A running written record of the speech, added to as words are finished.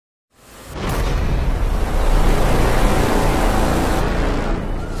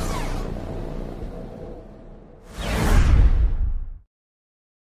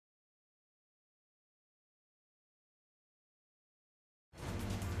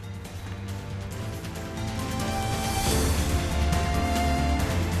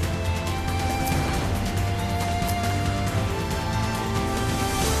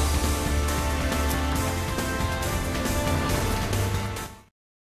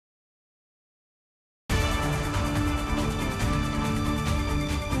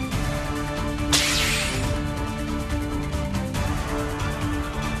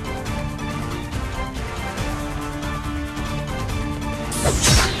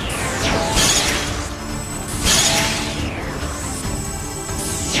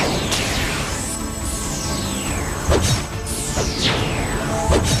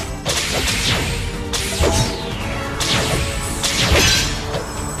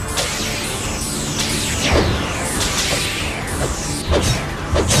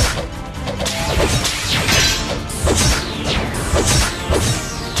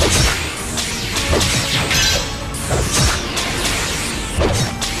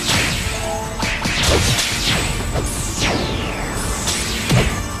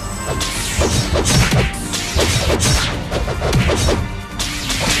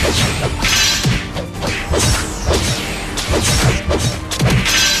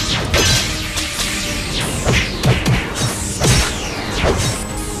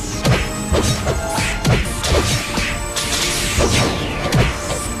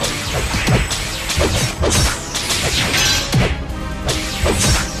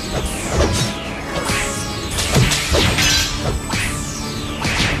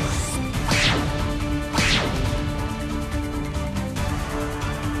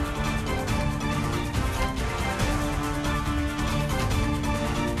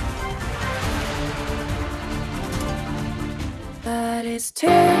it's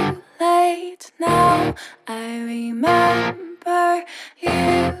too late now. I remember you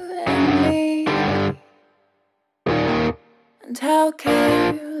and me, and how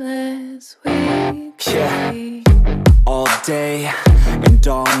careless we could be. All day and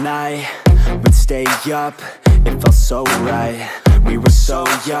all night, we'd stay up, it felt so right. We were so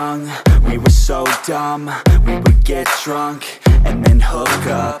young, we were so dumb. We would get drunk and then hook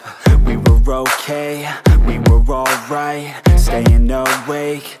up. We were okay, we were alright, staying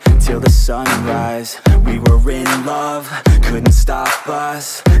awake till the sunrise. We were in love, couldn't stop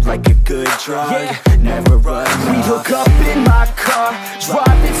us, like a good drug, never enough. We hook up in my car,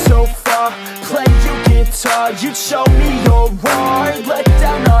 driving so far, play your guitar, you'd show me your art. Let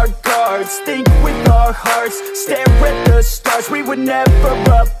down our guards, think with our hearts, stare at the stars, we were never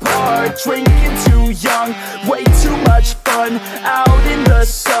apart. Drinking too young, way too much fun, out in the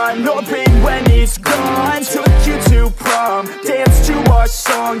sun, orbit when it's gone. Took you to prom, dance to our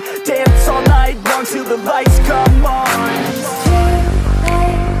song, dance all night long till the lights come on.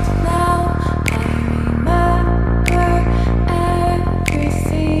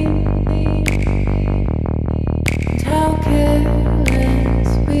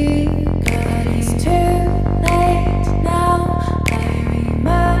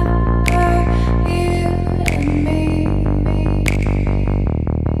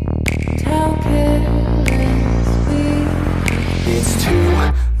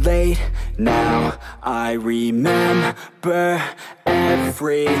 Late now, I remember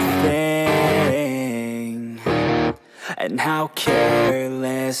everything, and how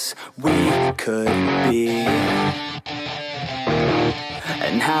careless we could be,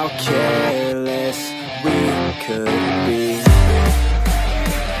 and how careless we could be,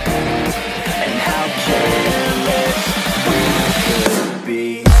 and how careless we could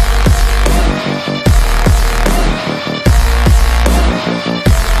be.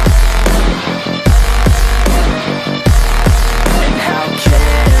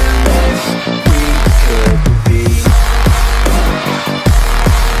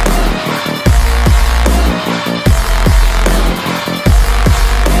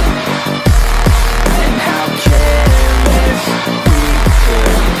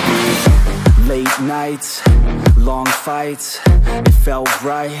 Nights, long fights, it felt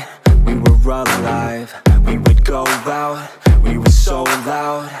right, we were alive. We would go out, we were so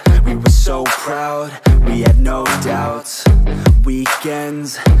loud, we were so proud, we had no doubts.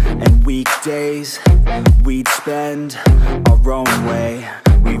 Weekends and weekdays, we'd spend our own way.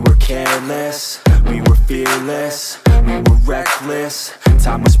 We were careless, we were fearless, we were reckless,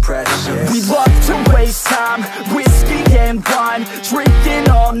 time was precious. We loved to waste time, whiskey and wine, drinking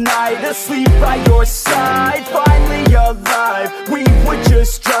all night, asleep by your side. Finally alive, we would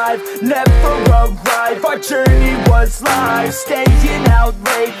just drive, never arrive. Our journey was live, staying out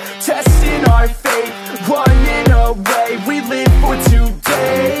late, testing our fate, running away. We live for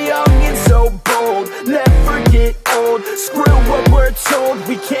today, young and so bold, never get old. Screw what we're told,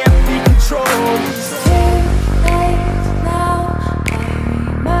 we can't be controlled.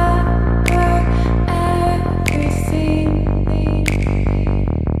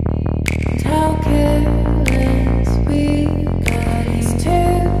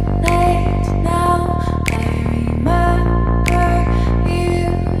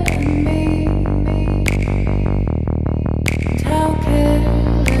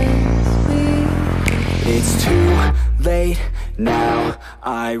 It's too late now,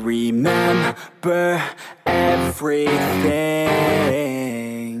 I remember everything,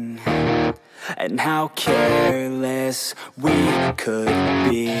 and how careless we could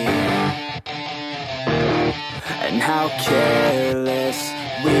be, and how careless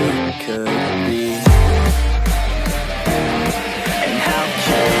we could be.